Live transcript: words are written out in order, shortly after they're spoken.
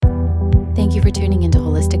Thank you for tuning into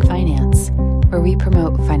Holistic Finance, where we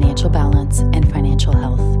promote financial balance and financial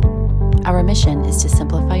health. Our mission is to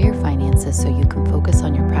simplify your finances so you can focus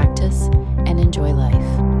on your practice and enjoy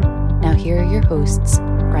life. Now here are your hosts,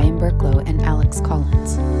 Ryan Burklow and Alex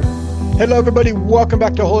Collins. Hello, everybody. Welcome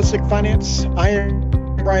back to Holistic Finance. I am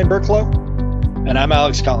Ryan Burklow. And I'm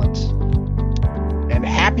Alex Collins. And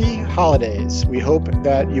happy holidays. We hope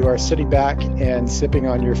that you are sitting back and sipping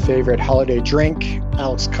on your favorite holiday drink.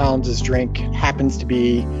 Alex Collins' drink happens to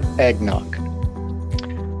be eggnog.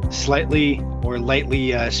 Slightly or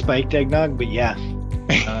lightly spiked eggnog, but yeah,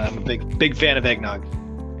 I'm a big fan of eggnog.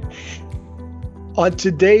 On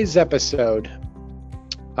today's episode,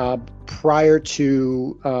 prior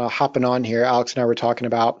to hopping on here, Alex and I were talking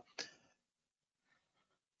about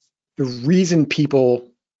the reason people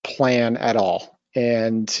plan at all.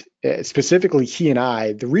 And specifically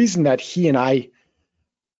the reason that he and I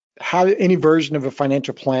have any version of a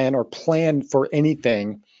financial plan or plan for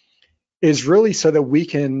anything is really so that we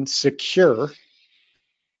can secure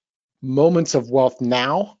moments of wealth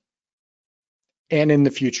now and in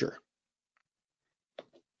the future.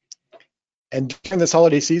 And during this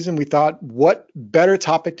holiday season, we thought, what better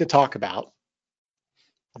topic to talk about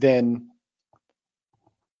than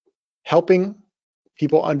helping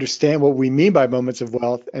people understand what we mean by moments of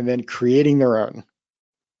wealth and then creating their own.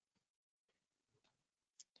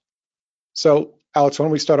 So, Alex, why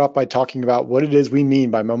don't we start off by talking about what it is we mean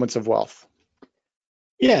by moments of wealth?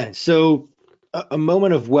 Yeah, so a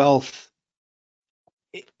moment of wealth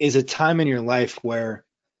is a time in your life where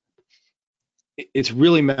it's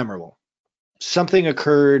really memorable. Something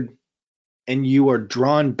occurred and you are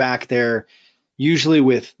drawn back there, usually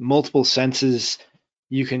with multiple senses.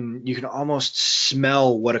 You can almost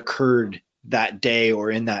smell what occurred that day or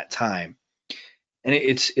in that time. And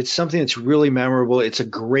it's something that's really memorable. It's a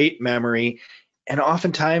great memory. And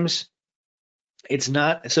oftentimes it's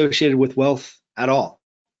not associated with wealth at all.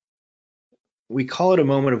 We call it a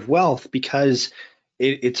moment of wealth because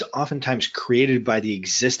it's oftentimes created by the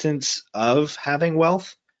existence of having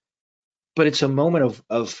wealth, but it's a moment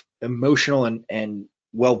of emotional and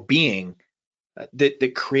well-being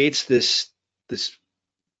that creates this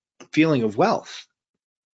feeling of wealth.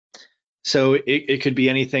 So it could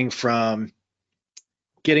be anything from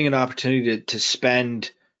getting an opportunity to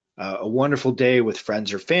spend a wonderful day with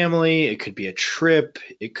friends or family. It could be a trip.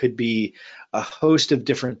 It could be a host of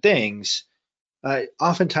different things.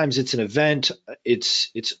 Oftentimes it's an event.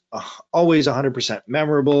 It's always 100%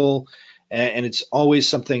 memorable, and it's always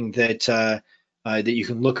something that that you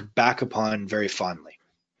can look back upon very fondly.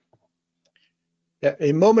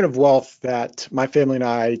 A moment of wealth that my family and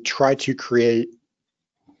I try to create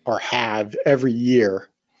or have every year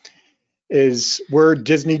is we're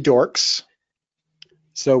Disney dorks.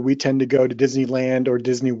 So we tend to go to Disneyland or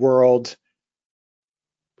Disney World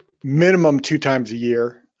minimum 2 times a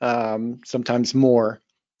year, sometimes more.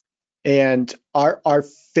 And our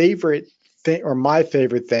favorite thing, or my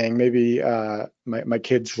favorite thing, maybe my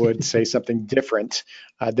kids would say something different.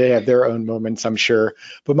 They have their own moments, I'm sure.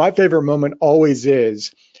 But my favorite moment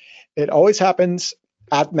it always happens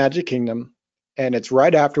at Magic Kingdom, and it's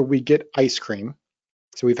right after we get ice cream.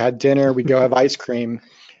 So we've had dinner, we go have ice cream,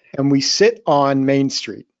 and we sit on Main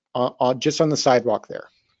Street, just on the sidewalk there.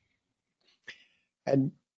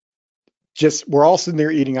 And we're all sitting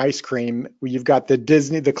there eating ice cream. You've got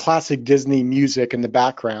the classic Disney music in the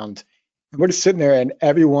background. We're just sitting there and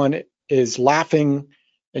everyone is laughing,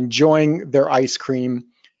 enjoying their ice cream.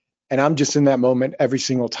 And I'm just in that moment every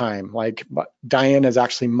single time. Like, Diane has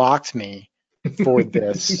actually mocked me for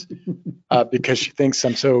this because she thinks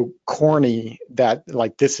I'm so corny that,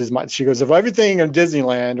 like, she goes, if everything in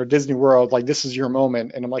Disneyland or Disney World, like, this is your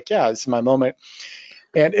moment. And I'm like, yeah, this is my moment.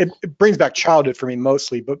 And it brings back childhood for me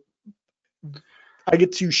mostly, but I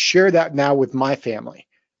get to share that now with my family,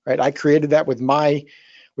 right? I created that with my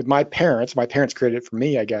parents. My parents created it for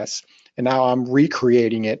me, I guess. And now I'm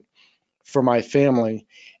recreating it for my family.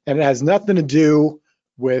 And it has nothing to do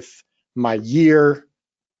with my year,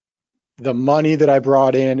 the money that I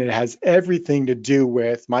brought in. It has everything to do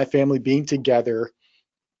with my family being together,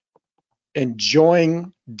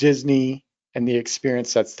 enjoying Disney and the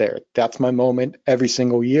experience that's there. That's my moment every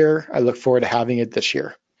single year. I look forward to having it this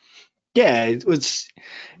year. Yeah,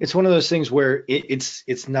 it's one of those things where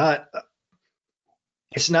it's not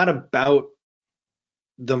about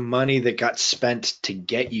the money that got spent to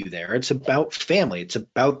get you there. It's about family. It's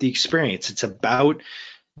about the experience. It's about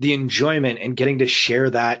the enjoyment and getting to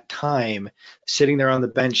share that time sitting there on the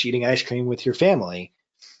bench eating ice cream with your family.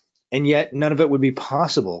 And yet none of it would be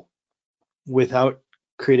possible without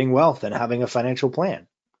creating wealth and having a financial plan.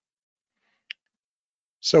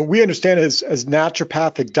 So we understand as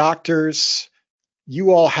naturopathic doctors,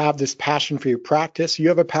 you all have this passion for your practice. You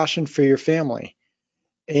have a passion for your family.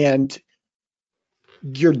 And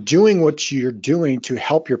you're doing what you're doing to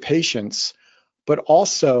help your patients, but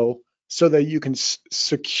also so that you can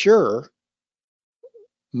secure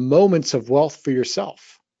moments of wealth for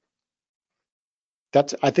yourself.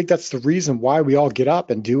 I think that's the reason why we all get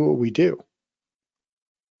up and do what we do.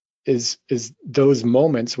 Is those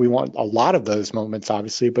moments. We want a lot of those moments,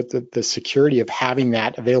 obviously, but the security of having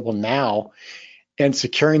that available now and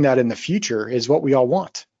securing that in the future is what we all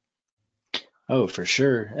want. Oh, for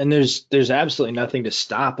sure. And there's absolutely nothing to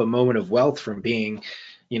stop a moment of wealth from being,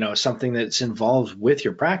 something that's involved with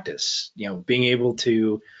your practice. Being able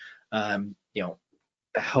to,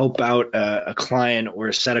 help out a client or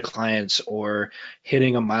a set of clients, or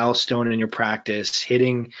hitting a milestone in your practice,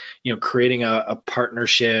 creating a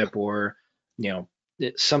partnership, or,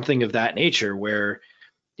 something of that nature where,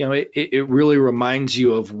 it really reminds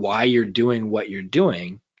you of why you're doing what you're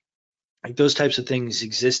doing. Like those types of things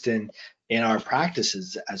exist in our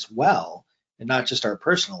practices as well, and not just our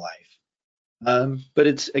personal life. But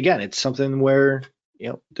it's something where,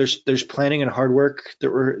 there's planning and hard work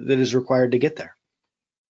that is required to get there.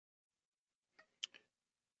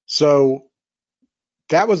 So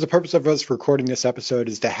that was the purpose of us recording this episode,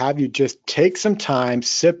 is to have you just take some time,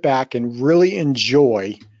 sit back, and really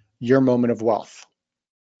enjoy your moment of wealth.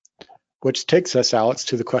 Which takes us, Alex,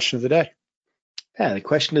 to the question of the day. Yeah, the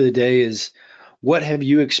question of the day is, what have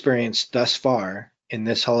you experienced thus far in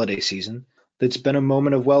this holiday season that's been a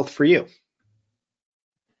moment of wealth for you?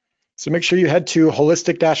 So make sure you head to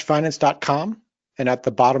holistic-finance.com. And at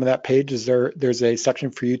the bottom of that page, there's a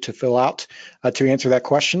section for you to fill out to answer that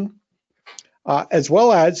question. As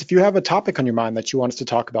well as if you have a topic on your mind that you want us to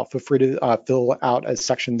talk about, feel free to fill out a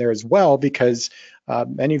section there as well, because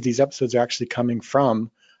many of these episodes are actually coming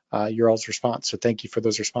from your all's response. So thank you for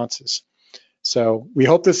those responses. So we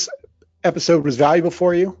hope this episode was valuable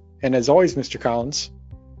for you. And as always, Mr. Collins,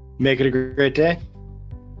 make it a great day.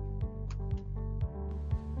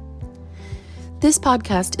 This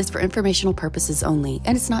podcast is for informational purposes only,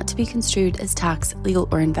 and it's not to be construed as tax, legal,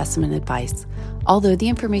 or investment advice. Although the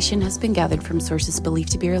information has been gathered from sources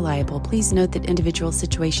believed to be reliable, please note that individual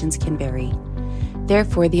situations can vary.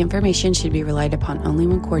 Therefore, the information should be relied upon only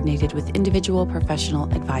when coordinated with individual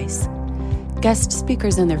professional advice. Guest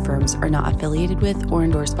speakers and their firms are not affiliated with or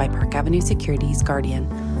endorsed by Park Avenue Securities, Guardian,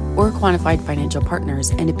 or Quantified Financial Partners,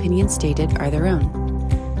 and opinions stated are their own.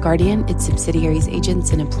 Guardian, its subsidiaries,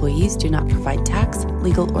 agents, and employees do not provide tax,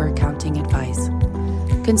 legal, or accounting advice.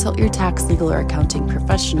 Consult your tax, legal, or accounting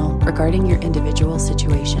professional regarding your individual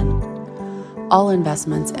situation. All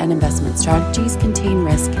investments and investment strategies contain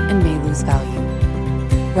risk and may lose value.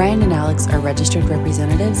 Ryan and Alex are registered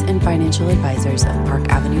representatives and financial advisors of Park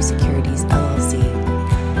Avenue Securities, LLC,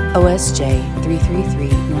 OSJ 333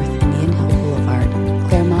 North Indian Hill Boulevard,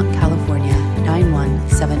 Claremont, California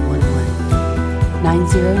 91711.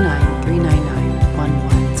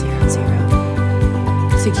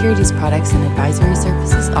 909-399-1100. Securities products and advisory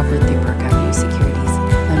services offered through Park Avenue Securities,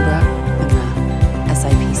 FINRA,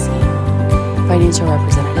 SIPC. Financial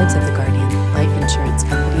representatives of the Guardian Life Insurance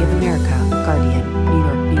Company of America, Guardian, New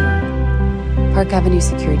York, New York. Park Avenue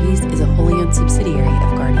Securities is a wholly owned subsidiary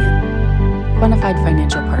of Guardian. Quantified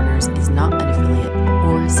Financial Partners is not an affiliate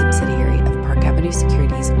or subsidiary of Park Avenue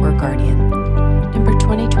Securities or Guardian. Number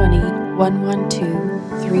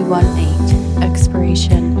 2020-112318,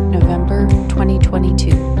 expiration November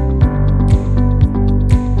 2022.